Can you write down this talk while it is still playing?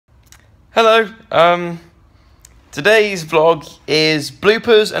Hello, today's vlog is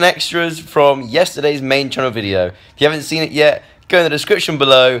bloopers and extras from yesterday's main channel video. If you haven't seen it yet, go in the description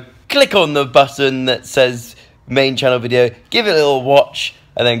below, click on the button that says main channel video, give it a little watch,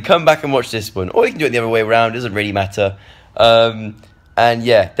 and then come back and watch this one. Or you can do it the other way around, it doesn't really matter. And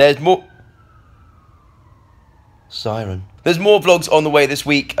yeah, there's more... Siren. There's more vlogs on the way this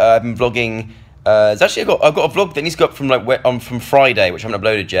week. I've been vlogging... I've got a vlog that needs to go up from Friday, which I haven't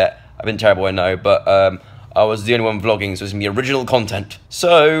uploaded yet. I've been terrible, I know, but I was the only one vlogging, so it's going to be original content.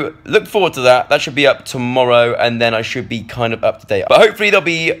 So, look forward to that. That should be up tomorrow, and then I should be kind of up to date. But hopefully there'll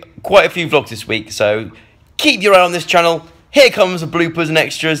be quite a few vlogs this week, so keep your eye on this channel. Here comes the bloopers and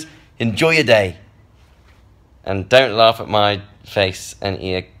extras. Enjoy your day. And don't laugh at my face and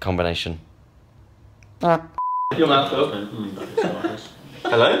ear combination. Your mouth, Phil.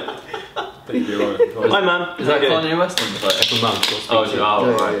 Hello? Hi, man. Is that Kanye West on the phone? Mum. Oh,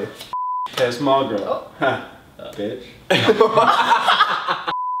 right. Okay, it's Margaret. Oh. Bitch. What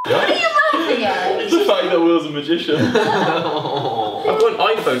are you laughing at? It's the fact that Will's a magician. I've got an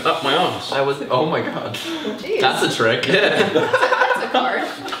iPhone up my arse. That was. Oh my god. Jeez. That's a trick. Yeah. That's a card.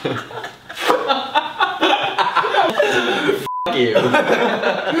 Fuck you.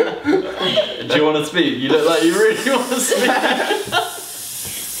 Do you want to speak? You look like you really want to speak.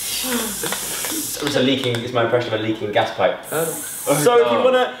 It's my impression of a leaking gas pipe. So if you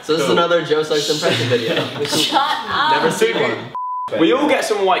wanna... So this is another Joe Sykes impression video. Shut up. Never seen one. We all get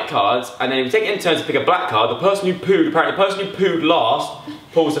some white cards, and then we take it in turns to pick a black card. The person who pooed, apparently the person who pooed last,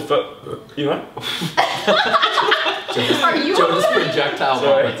 pulls the foot. You right? Are you Joe just projectile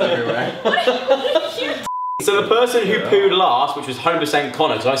vomits everywhere. What are you? So the person who pooed last, which was 100%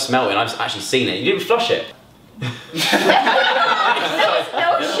 Connor, because I smelled it and I've actually seen it, you didn't flush it. No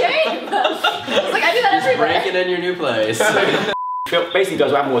shame. I was like, I do that every day. Breaking in your new place. Basically,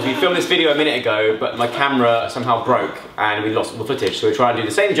 guys, what happened was we filmed this video a minute ago, but my camera somehow broke and we lost all the footage. So we're trying to do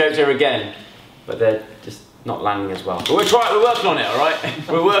the same jokes here again, but they're just not landing as well. But we're working on it, all right?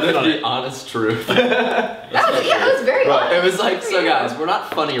 We're working on it. The honest truth. That was very Right, it was like, so guys, we're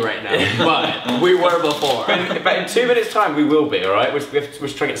not funny right now, but we were before. But in 2 minutes' time, we will be, all right? We're trying to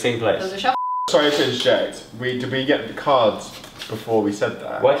get the same place. Those are shuffle. Sorry to interject. Did we get the cards before we said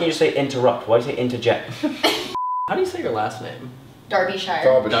that? Why can't you just say interrupt? Why do you say interject? How do you say your last name? Derbyshire.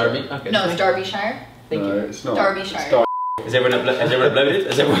 Darby? Okay. No, it's Derbyshire. Thank you. It's not. Derbyshire. Has everyone uploaded? Has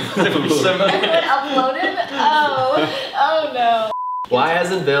everyone Everyone uploaded? Oh no. Why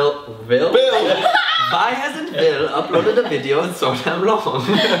hasn't Bill Why hasn't Bill uploaded a video in so damn long?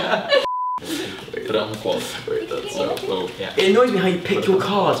 Wait, that's so cool. Yeah. It annoys me how you pick your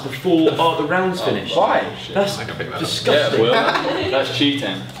cards before the round's finished. Why? That's I can pick that disgusting. That's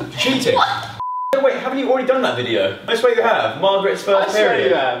cheating. Cheating. Wait, haven't you already done that video? I swear you have. Margaret's first period.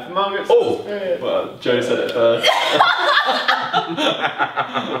 Yeah, Margaret's first period. Well, Joe said it first.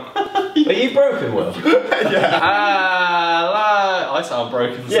 Are you broken, Will? Yeah. I sound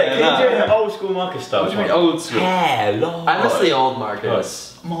broken. Yeah, can you do the old school Marcus stuff? What do you mean old school? Hair, long. I miss the old Marcus.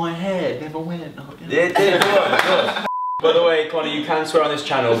 My hair never went. Oh, Yeah, it did. By the way, Connor, you can swear on this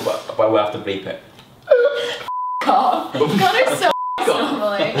channel, but we'll have to bleep it. God. Connor's so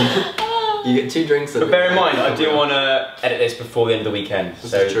normally. You get 2 drinks. But bear in mind, I do want to edit this before the end of the weekend,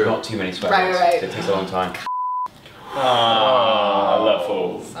 so true. not too many swear words. Right. It takes a long time. I love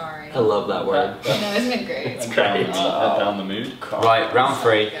fools. Sorry. I love that word. No, isn't it great? It's great. Down the mood. Right, round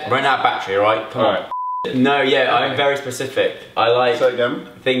 3. Running out of battery, right? Come on. No, yeah, I'm very specific. I like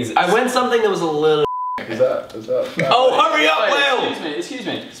things. I went something that was a little. Is that? Oh, hurry up, Will! Excuse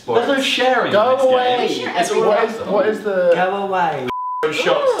me. Spoilers. There's no sharing. Go away. What is the? Go away.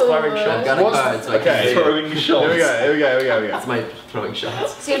 Shots, firing I've shots. got a card, so I can Throwing shots. Here we go. That's my throwing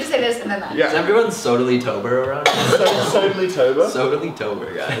shots. So you have to say this and then that. Yeah. Is everyone Sodally Tober around? Totally Tober. Sodally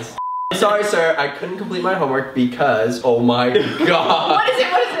Tober, guys. Sorry, sir, I couldn't complete my homework because, oh my god. What is it?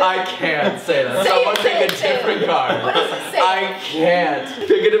 I can't say that. Say Someone it, pick say a it, say different it. card. What does it say? I can't.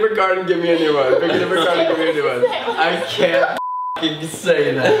 Pick a different card and give me a new one. Pick a different card and give me a new one. I can't f***ing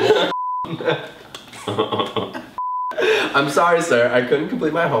say that. I'm sorry, sir. I couldn't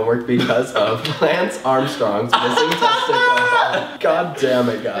complete my homework because of Lance Armstrong's missing testicle. God damn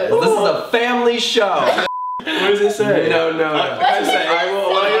it, guys. This is a family show. What does it say? No. I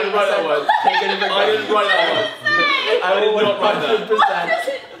will. I didn't write that one. Take a different card. I didn't write that one. I did not write that. 100%.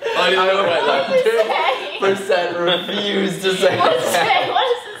 I did not write that. 100% refuse to say What does it say? What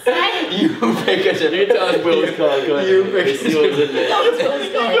does it say? You pick a different. You tell us Will's card. Go ahead. You pick It's yours, isn't it? What does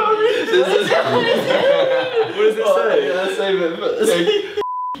it say? Let's save it.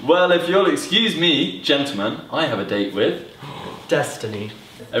 Well, if you'll excuse me, gentlemen, I have a date with Destiny.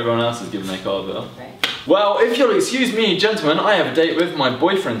 Everyone else has given their card, Will. Right. Well, if you'll excuse me, gentlemen, I have a date with my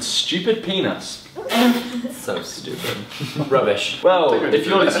boyfriend's stupid penis. So stupid. Rubbish. Well, if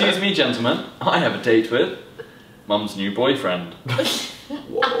you'll excuse me, gentlemen, I have a date with Mum's new boyfriend.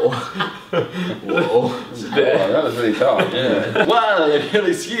 Whoa. Whoa. Oh, that was really dark. Yeah. Well, if you'll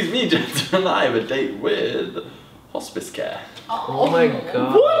excuse me, gentlemen, I have a date with hospice care. Oh my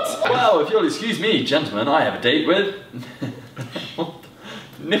god. What? Well, if you'll excuse me, gentlemen, I have a date with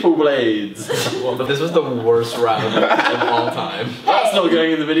nipple blades. But this was the worst round of all time. That's not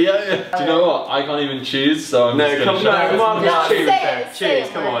going in the video. Do you know what? I can't even choose, so I'm just gonna show it. Marcus, No, choose. say it, say Choose,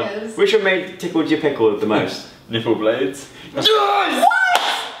 it, come on. Marcus. Which one tickled your pickle the most? Nipple blades. What?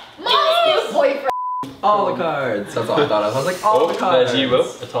 Mom's new boyfriend. All the cards. That's all I thought of. I was like, all the cards. There's you, Will.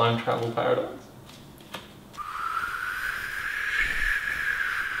 A time travel paradox.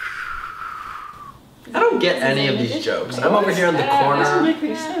 I don't get any of these jokes. I'm over here in the corner. make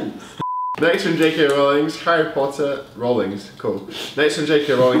any sense. Next from J.K. Rowling's Harry Potter. Rowling's, cool. Next from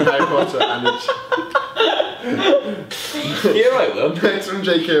J.K. Rowling, Harry Potter and the... You're right, Will. Next from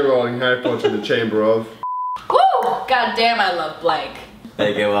J.K. Rowling, Harry Potter and the Chamber of... Woo! God damn, I love blank. There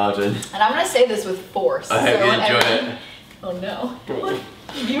you go, Arjun. And I'm gonna say this with force. I hope you enjoy everyone- Oh no.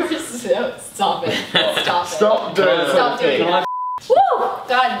 You were so... Stop it. Stop it. Stop doing it. Stop doing that. Woo!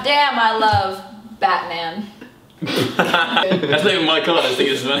 God damn, I love Batman. That's not even my card, I think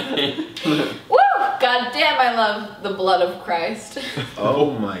it's funny. Woo! God damn, I love the blood of Christ.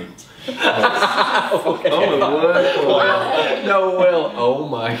 Oh my... Oh my word. No, Will. Oh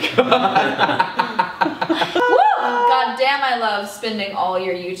my god. Woo! God damn, I love spending all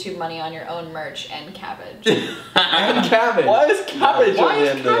your YouTube money on your own merch and cabbage. And cabbage. Why is cabbage Why on the is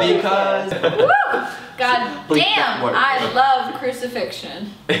end of that? Because. Woo! God Bleep that damn, word. I love crucifixion.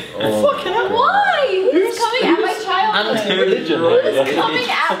 Oh. Fucking hell. Why? Who's coming at my childhood? Religion. Who's coming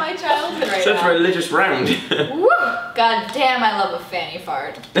at my childhood right Such a now? religious round. Woo! God damn, I love a fanny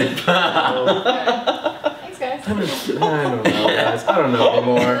fart. Okay. Thanks, guys. I don't know, guys. I don't know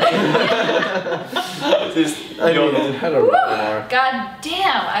anymore. I don't know anymore. God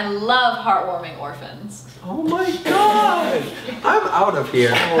damn, I love heartwarming orphans. Oh my god. I'm out of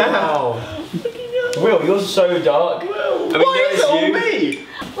here. Oh wow. Will, you're so dark. Will. I mean, Why is it all you. me?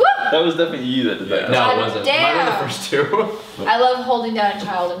 Woo! That was definitely you that did that. No, God it wasn't. damn. Mine were the first two. I love holding down a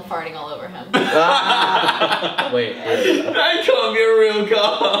child and farting all over him. Wait. That can't be a real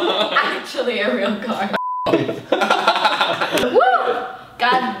card. Actually a real card. Woo!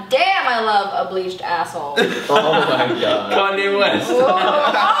 God damn, I love a bleached asshole. Oh my god. Kanye West. Whoa.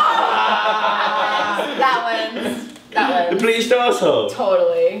 That one's. The That bleached asshole.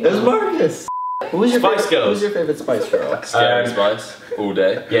 totally. There's Marcus. Who's your Spice favorite, Girls. Who's your favorite Spice Girl? Scary Spice. All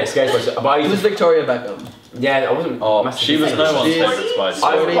day. Yeah, Scary Spice. But I used Who's to, Victoria Beckham? yeah, I wasn't. Oh, massive she was fan. no one's She's- favorite Spice.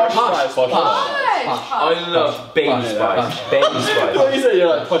 I was Posh Posh Spice. Posh. I love Baby Posh. Spice. Baby What Spice. you say?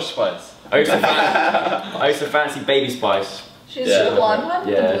 You're like Posh Spice. I used to fancy Baby Spice. She's Yeah. the blonde one?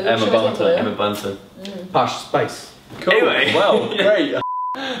 Yeah, The blue? Emma She was Bunton. the blue. Emma Bunton. Posh Spice. Cool. Anyway. Well, great.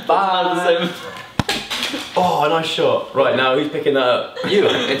 Bye. Oh, a nice shot. Right, now who's picking that up? You.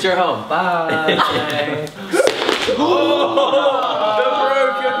 It's your home. Bye. The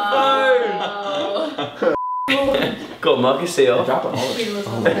broken phone! Go on, Marcus, see you off. Drop it all. She was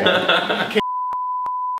the blue.